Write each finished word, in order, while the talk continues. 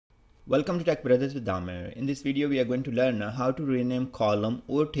Welcome to Tech Brothers with Damer. In this video, we are going to learn how to rename column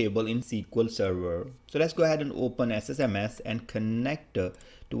or table in SQL Server. So let's go ahead and open SSMS and connect to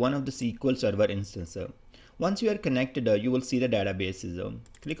one of the SQL Server instances. Once you are connected, you will see the databases.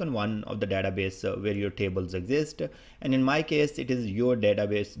 Click on one of the database where your tables exist. And in my case, it is your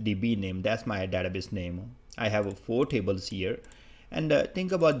database DB name. That's my database name. I have 4 tables here. And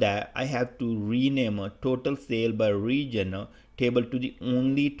think about that. I have to rename a total sale by region table to the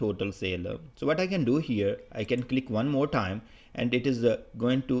only total sale. So what I can do here, I can click one more time and it is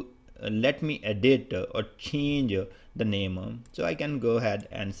going to let me edit or change the name. So I can go ahead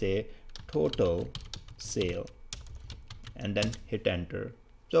and say total sale and then hit enter.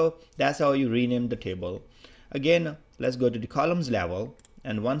 So that's how you rename the table. Again, let's go to the columns level,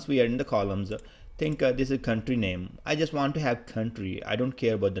 and once we are in the columns, think this is country name. I just want to have country. I don't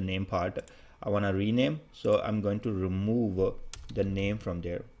care about the name part. I want to rename, so I'm going to remove the name from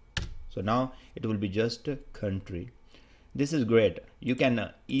there. So now it will be just country. This is great. You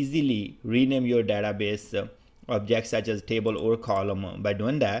can easily rename your database objects such as table or column by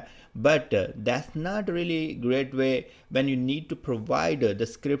doing that, but that's not really great way when you need to provide the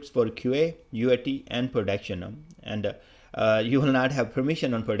scripts for QA, UAT and production, and you will not have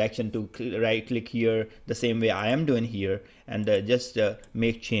permission on production to right click here the same way I am doing here and just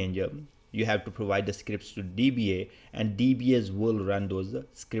make change. You have to provide the scripts to DBA, and DBAs will run those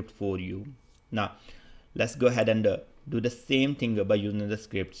scripts for you. Now let's go ahead and do the same thing by using the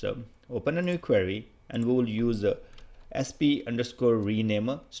scripts. Open a new query and we will use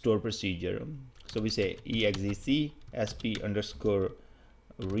sp_rename store procedure. So we say exec sp_rename.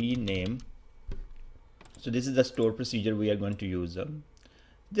 So this is the store procedure we are going to use.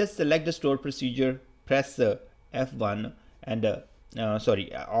 Just select the store procedure, press F1 and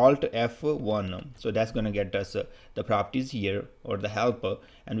Alt F1. So that's going to get us the properties here or the helper,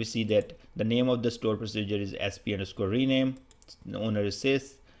 and we see that the name of the store procedure is sp_rename, the owner is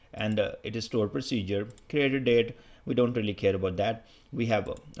sys, and it is store procedure. Created date, we don't really care about that. We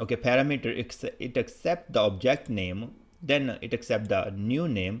have parameter, it accept the object name, then it accept the new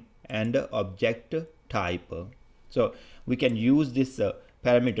name and object type. So we can use these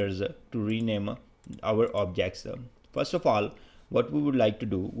parameters to rename our objects. First of all, what we would like to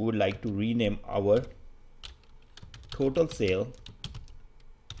do, we would like to rename our total sale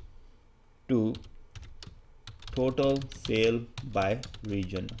to total sale by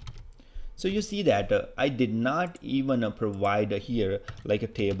region. So you see that I did not even provide here like a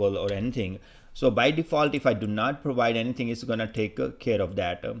table or anything. So by default, if I do not provide anything, it's gonna take care of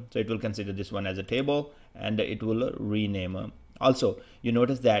that. So it will consider this one as a table and it will rename. Also, you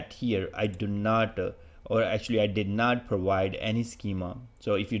notice that here I do not I did not provide any schema.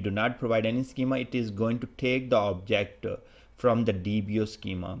 So if you do not provide any schema, it is going to take the object from the DBO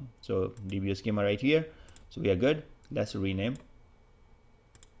schema. So DBO schema right here. So we are good. Let's rename,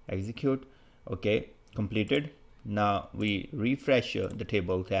 execute. Okay, completed. Now we refresh the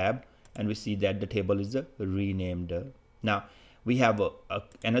table tab and we see that the table is renamed. Now we have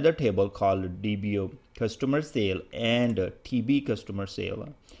another table called DBO customer sale and TB customer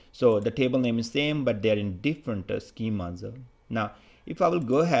sale. So the table name is same, but they are in different schemas. Now if I will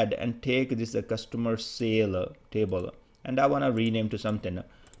go ahead and take this customer sale table and I want to rename to something,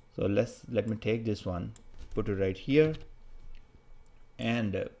 so let me take this one, put it right here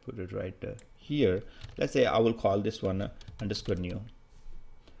and put it right here. Let's say I will call this one _new.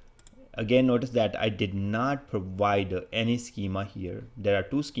 Again, notice that I did not provide any schema here. There are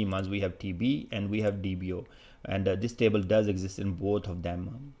 2 schemas. We have TB and we have DBO, and this table does exist in both of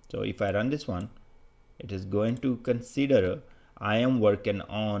them. So if I run this one, it is going to consider I am working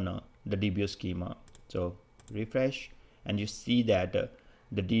on the DBO schema. So refresh and you see that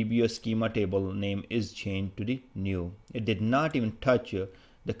the DBO schema table name is changed to the new. It did not even touch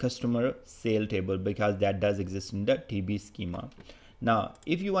the customer sale table because that does exist in the TB schema. Now,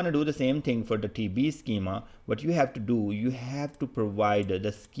 if you want to do the same thing for the TB schema, what you have to do, you have to provide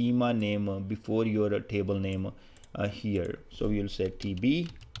the schema name before your table name here. So you'll say TB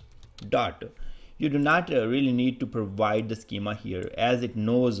dot. You do not really need to provide the schema here, as it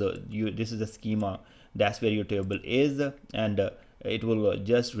knows this is the schema. That's where your table is, and it will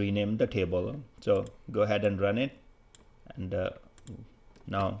just rename the table. So go ahead and run it, and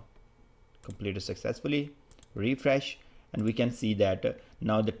now completed successfully. Refresh. And we can see that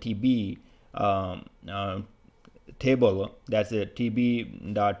now the TB table, that's a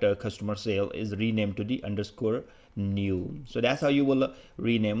TB.Customer sale, is renamed to the _new. So that's how you will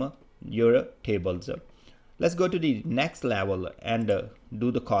rename your tables. Let's go to the next level and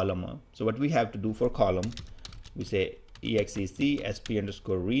do the column. So what we have to do for column, we say exec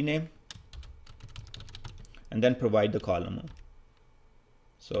sp_rename and then provide the column.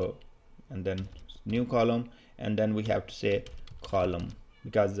 So, and then new column, and then we have to say column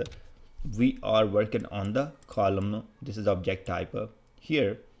because we are working on the column. This is object type.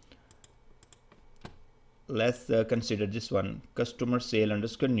 Here let's consider this one, customer sale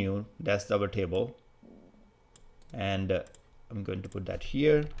underscore new. That's our table, and I'm going to put that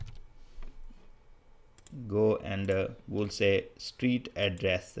here. Go and we'll say street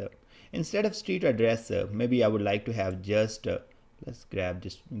address. Instead of street address, maybe I would like to have just let's grab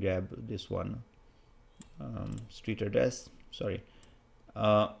this one, street address, sorry,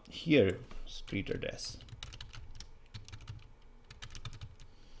 here street address,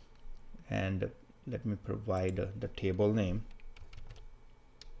 and let me provide the table name.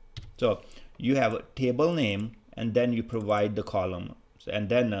 So you have a table name, and then you provide the column, and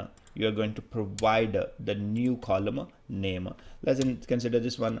then you are going to provide the new column name. Let's consider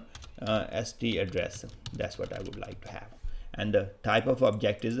this one st address. That's what I would like to have, and the type of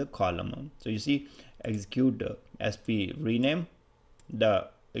object is a column. So you see, execute sp rename the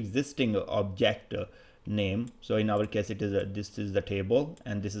existing object name. So in our case it is this is the table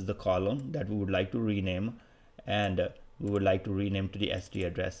and this is the column that we would like to rename, and we would like to rename to the st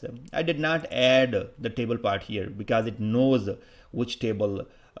address. I did not add the table part here because it knows which table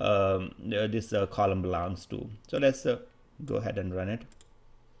this column belongs to. So let's go ahead and run it.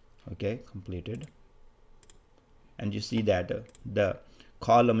 Okay, completed, and you see that the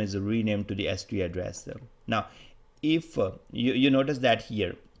column is renamed to the st address. Now if you notice that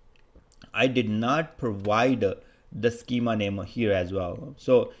here I did not provide the schema name here as well.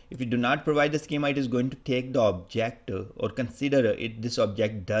 So if you do not provide the schema, it is going to take the object or consider it this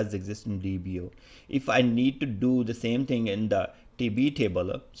object does exist in DBO. If I need to do the same thing in the TB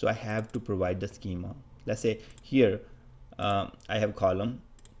table, so I have to provide the schema. Let's say here I have column,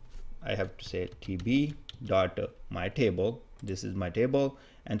 I have to say TB dot my table, this is my table,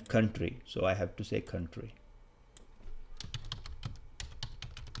 and country, so I have to say country,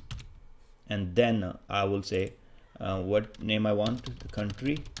 and then I will say what name I want, the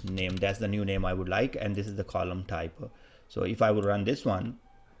country name, that's the new name I would like, and this is the column type. So if I will run this one,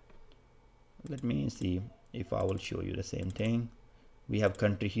 let me see if I will show you the same thing. We have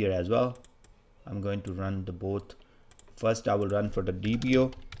country here as well. I'm going to run the both. First I will run for the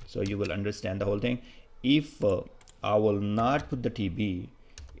DBO, so you will understand the whole thing. If I will not put the TB,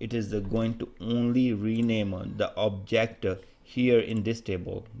 it is going to only rename the object here in this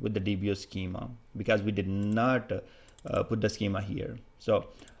table with the DBO schema, because we did not put the schema here. So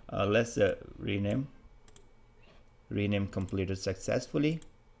let's rename completed successfully,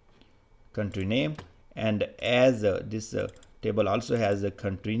 country name, and as this table also has a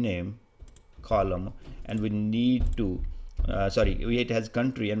country name column, and we need to it has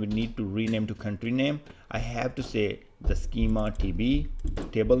country and we need to rename to country name. I have to say the schema TB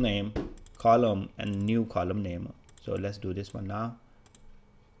table name column and new column name. So let's do this one now.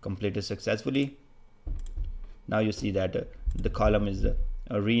 Completed successfully. Now you see that the column is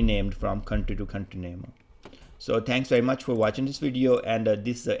renamed from country to country name. So thanks very much for watching this video, and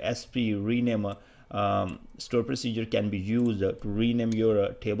this SP rename store procedure can be used to rename your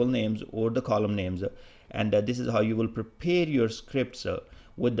table names or the column names, and this is how you will prepare your scripts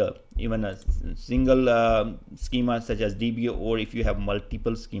with even a single schema such as DBA, or if you have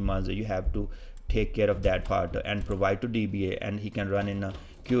multiple schemas, you have to take care of that part and provide to DBA, and he can run in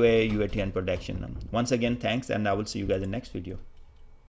QA, UAT and production. Once again, thanks, and I will see you guys in the next video.